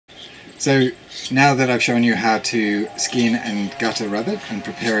So now that I've shown you how to skin and gut a rabbit and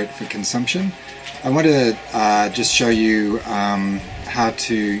prepare it for consumption, I want to just show you how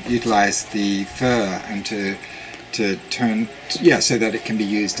to utilize the fur and to turn, so that it can be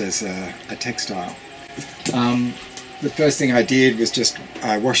used as a textile. The first thing I did was just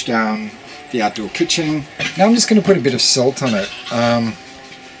wash down the outdoor kitchen. Now I'm just going to put a bit of salt on it.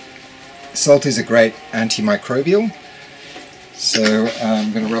 Salt is a great antimicrobial, so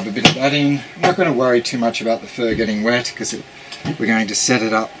I'm going to rub a bit of that in. I'm not going to worry too much about the fur getting wet because we're going to set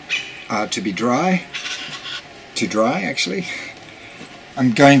it up to be dry. Actually.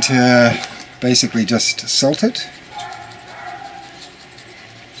 I'm going to basically just salt it.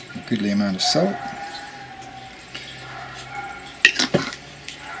 A goodly amount of salt.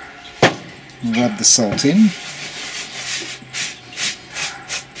 Rub the salt in.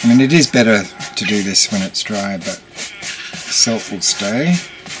 I mean, it is better to do this when it's dry, but the salt will stay.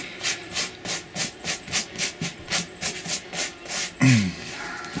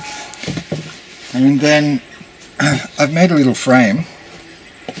 And then I've made a little frame,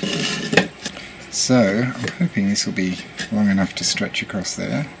 so I'm hoping this will be long enough to stretch across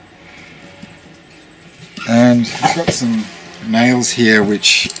there. And I've got some nails here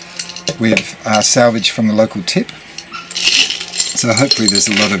which we've salvaged from the local tip. So hopefully there's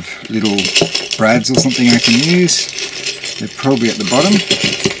a lot of little brads or something I can use. They're probably at the bottom.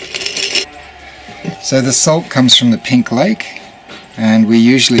 So the salt comes from the Pink Lake, and we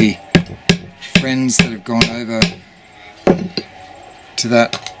usually, friends that have gone over to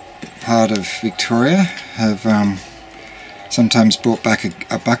that part of Victoria have sometimes brought back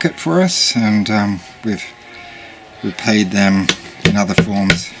a bucket for us, and we've repaid them in other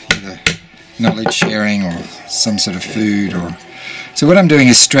forms, either knowledge sharing or some sort of food. Or so what I'm doing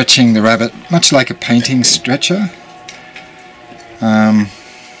is stretching the rabbit, much like a painting stretcher.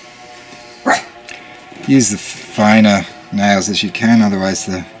 Use the finer nails as you can, otherwise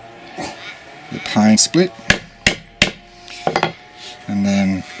the pine split. And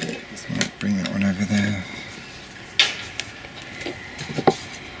then just bring that one over there.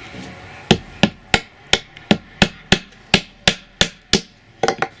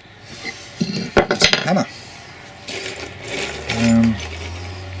 There's my hammer.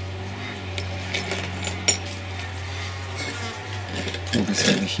 Pull this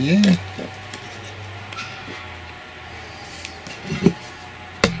over here.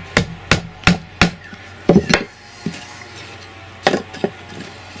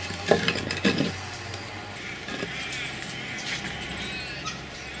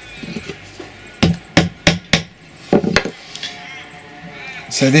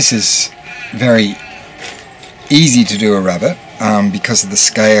 So this is very easy to do a rabbit because of the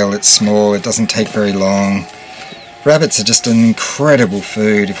scale. It's small, it doesn't take very long. Rabbits are just an incredible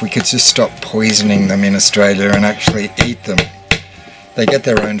food. If we could just stop poisoning them in Australia and actually eat them. They get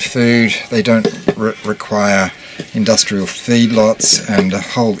their own food, they don't require industrial feedlots and a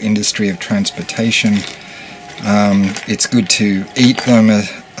whole industry of transportation. It's good to eat them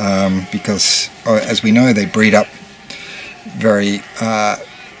because, as we know, they breed up very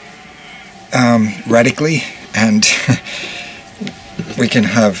radically, and we can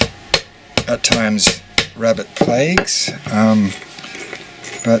have at times rabbit plagues,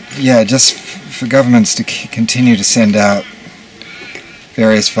 but yeah, just for governments to continue to send out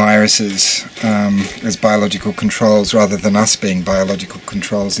various viruses as biological controls rather than us being biological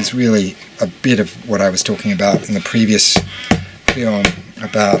controls is really a bit of what I was talking about in the previous film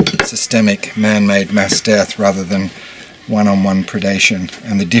about systemic man-made mass death rather than one-on-one predation,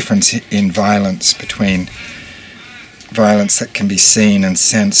 and the difference in violence between violence that can be seen and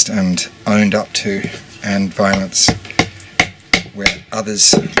sensed and owned up to, and violence where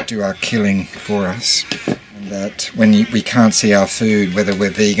others do our killing for us. And that when we can't see our food, whether we're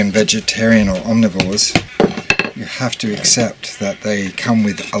vegan, vegetarian or omnivores, you have to accept that they come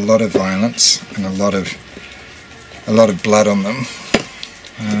with a lot of violence and a lot of blood on them.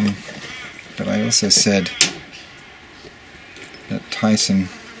 But I also said that Tyson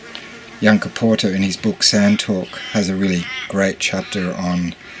Yunkaporta in his book Sand Talk has a really great chapter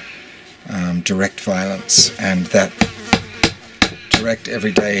on direct violence, and that direct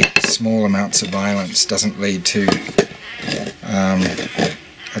everyday small amounts of violence doesn't lead to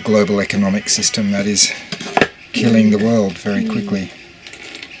a global economic system that is killing the world very quickly.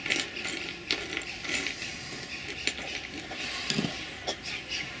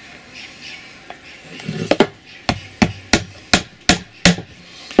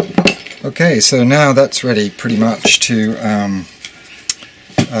 Okay, so now that's ready pretty much to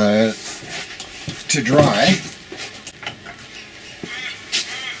dry.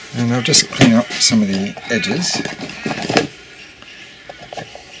 And I'll just clean up some of the edges.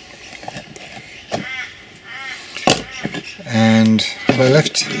 And have I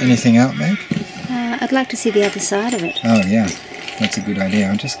left anything out, Meg? I'd like to see the other side of it. Oh yeah, that's a good idea.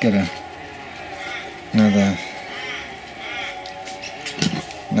 I'll just get another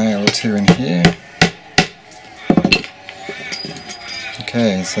nail or two in here.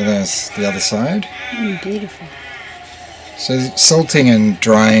 Okay, so there's the other side. Beautiful. So salting and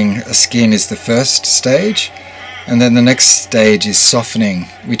drying a skin is the first stage, and then the next stage is softening,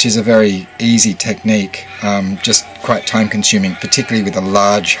 which is a very easy technique, just quite time consuming, particularly with a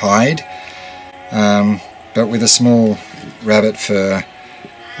large hide. But with a small rabbit fur,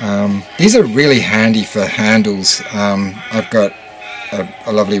 these are really handy for handles. I've got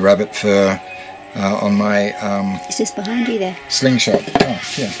a lovely rabbit fur on my It's just behind you there. slingshot. Oh,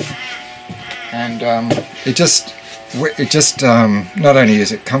 yeah. And it just not only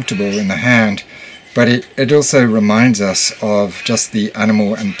is it comfortable in the hand, but it also reminds us of just the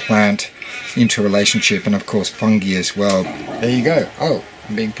animal and plant interrelationship, and of course fungi as well. There you go. Oh,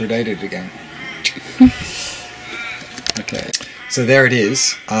 I'm being predated again. Okay, so there it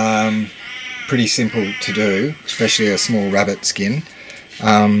is. Pretty simple to do, especially a small rabbit skin.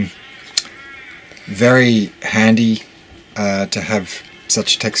 Very handy to have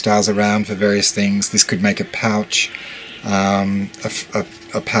such textiles around for various things. This could make a pouch,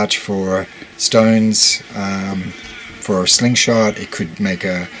 a pouch for stones, for a slingshot. It could make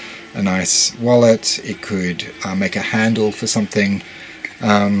a nice wallet. It could make a handle for something.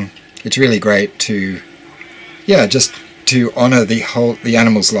 It's really great to, just to honour the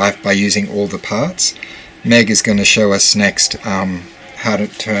animal's life by using all the parts. Meg is going to show us next how to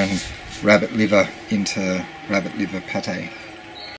turn rabbit liver into rabbit liver pate.